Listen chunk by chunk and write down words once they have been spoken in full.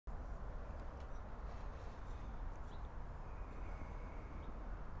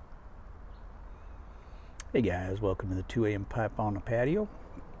Hey guys, welcome to the 2 a.m. Pipe on the Patio.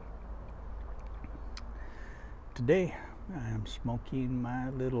 Today I'm smoking my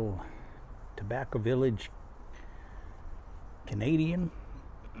little Tobacco Village Canadian.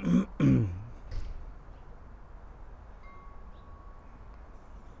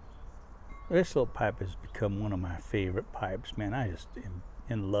 This little pipe has become one of my favorite pipes, man. I just am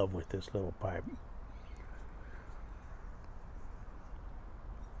in love with this little pipe.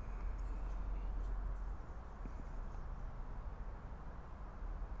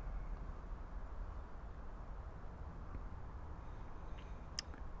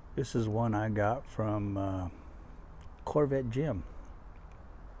 This is one I got from Corvette Jim,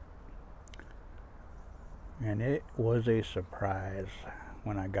 and it was a surprise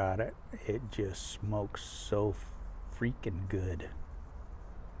when I got it. It just smokes so freaking good.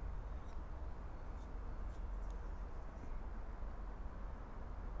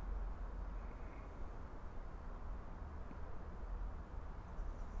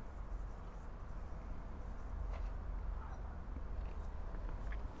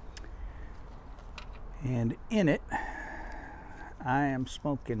 And in it, I am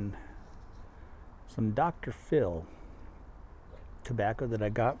smoking some Dr. Phil tobacco that I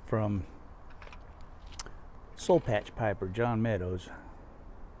got from Soul Patch Piper, John Meadows.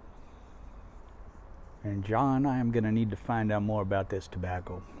 And John, I am going to need to find out more about this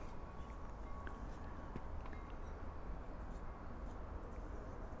tobacco.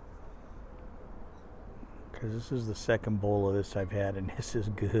 Because this is the second bowl of this I've had, and this is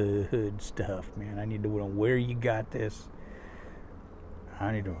good stuff, man. I need to know where you got this.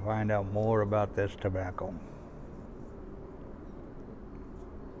 I need to find out more about this tobacco.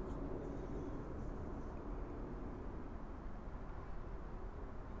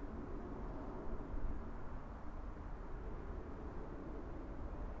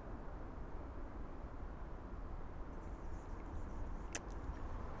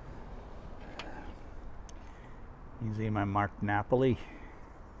 Using my Mark Napoli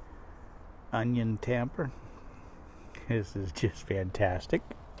onion tamper. This is just fantastic.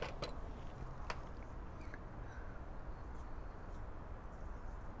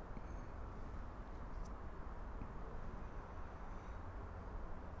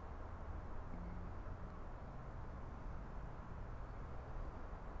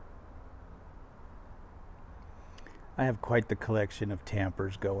 I have quite the collection of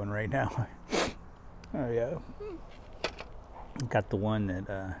tampers going right now. Oh yeah. Got the one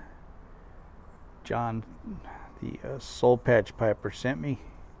that John, the Soul Patch Piper, sent me.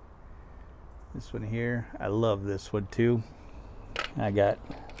 This one here. I love this one too. I got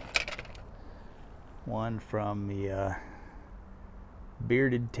one from the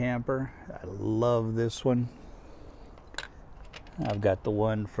Bearded Tamper. I love this one. I've got the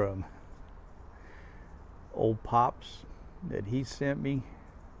one from Old Pops that he sent me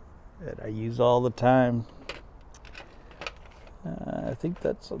that I use all the time. I think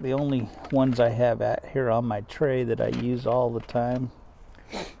that's the only ones I have at here on my tray that I use all the time.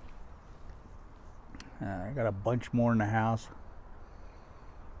 I got a bunch more in the house.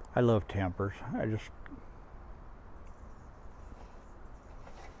 I love tampers.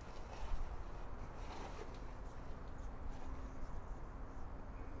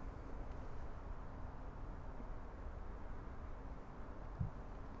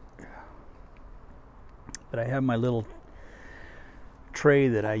 But I have my little tray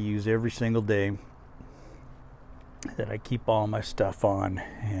that I use every single day that I keep all my stuff on,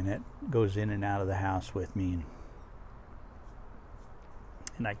 and it goes in and out of the house with me.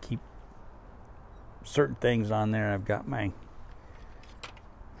 And I keep certain things on there. I've got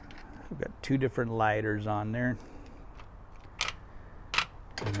two different lighters on there.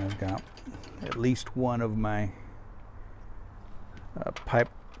 And I've got at least one of my pipe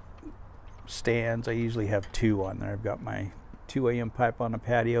stands. I usually have two on there. I've got my 2 a.m. pipe on the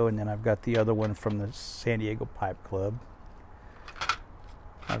patio, and then I've got the other one from the San Diego Pipe Club.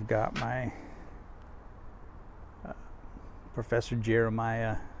 I've got my Professor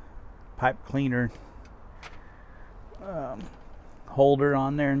Jeremiah pipe cleaner holder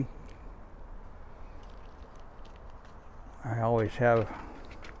on there. I always have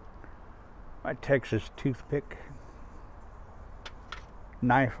my Texas toothpick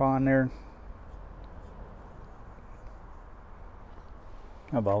knife on there.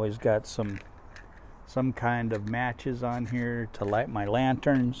 I've always got some kind of matches on here to light my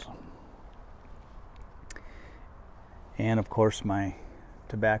lanterns. And of course my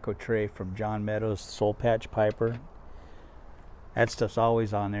tobacco tray from John Meadows, Soul Patch Piper. That stuff's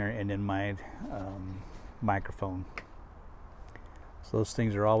always on there, and then my microphone. So those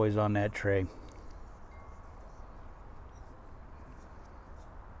things are always on that tray.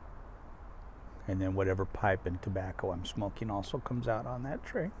 And then whatever pipe and tobacco I'm smoking also comes out on that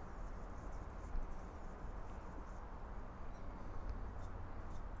tray.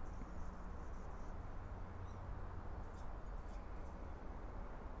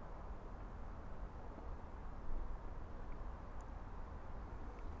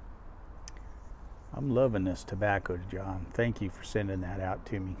 I'm loving this tobacco, John. Thank you for sending that out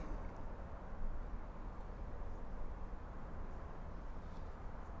to me.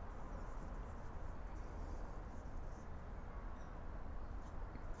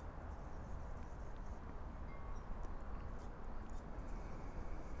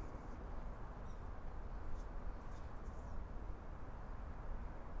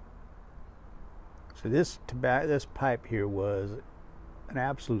 So this pipe here was an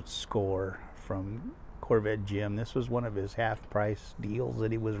absolute score from Corvette Jim. This was one of his half-price deals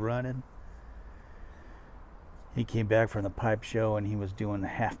that he was running. He came back from the pipe show and he was doing the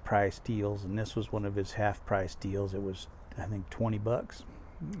half-price deals, and this was one of his half-price deals. It was, I think, 20 bucks.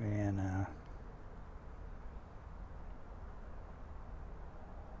 And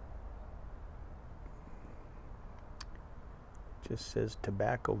just says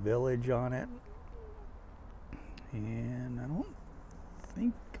Tobacco Village on it. And I don't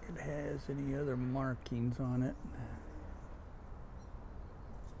think it has any other markings on it.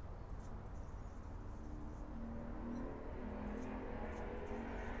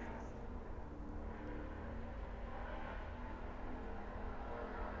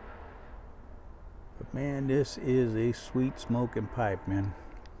 But man, this is a sweet smoking pipe, man.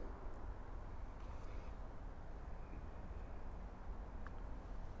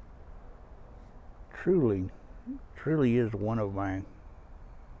 Truly is one of my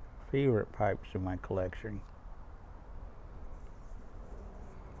favorite pipes in my collection.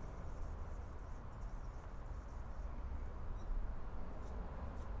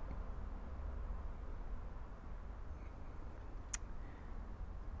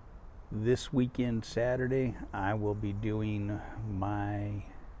 This weekend, Saturday, I will be doing my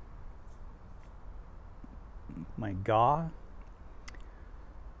GAW,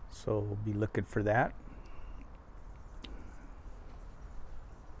 so we'll be looking for that.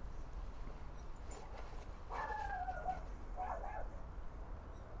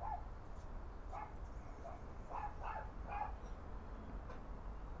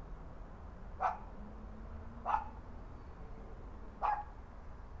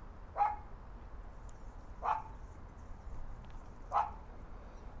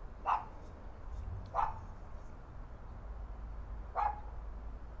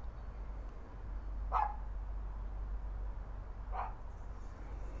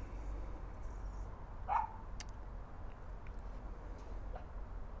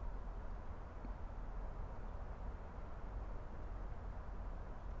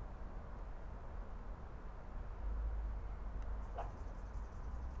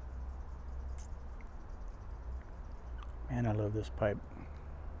 Man, I love this pipe.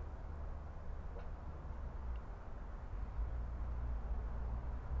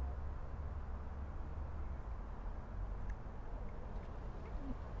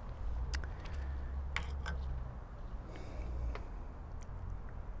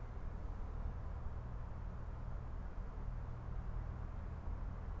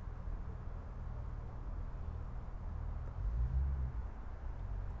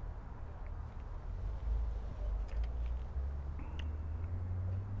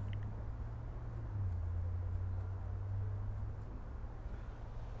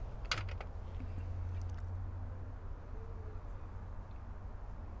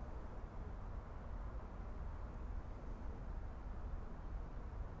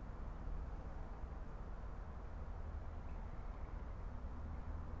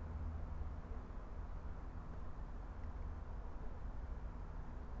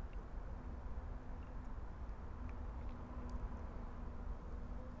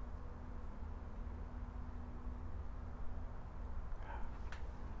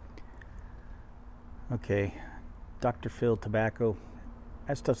 Okay, Dr. Phil tobacco.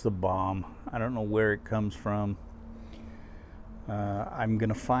 That stuff's the bomb. I don't know where it comes from. I'm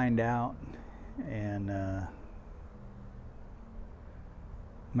gonna find out, and I'm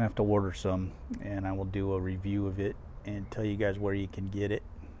gonna have to order some, and I will do a review of it and tell you guys where you can get it.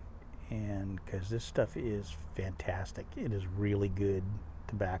 And because this stuff is fantastic, it is really good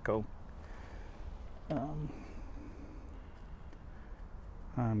tobacco.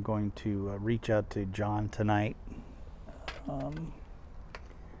 I'm going to reach out to John tonight and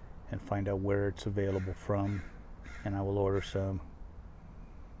find out where it's available from, and I will order some.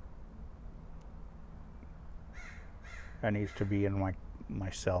 That needs to be in my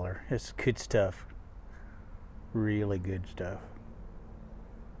cellar. It's good stuff. Really good stuff.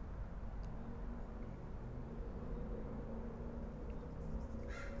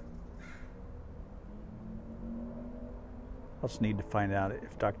 Also need to find out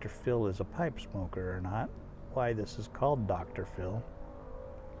if Dr. Phil is a pipe smoker or not. Why this is called Dr. Phil.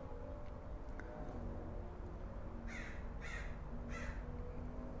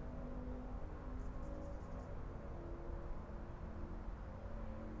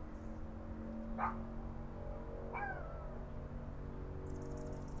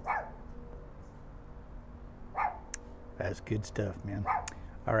 That's good stuff, man.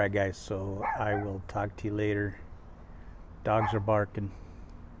 All right, guys, so I will talk to you later. Dogs are barking.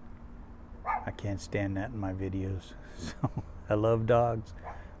 I can't stand that in my videos. So I love dogs.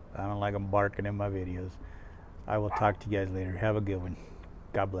 I don't like them barking in my videos. I will talk to you guys later. Have a good one.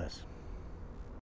 God bless.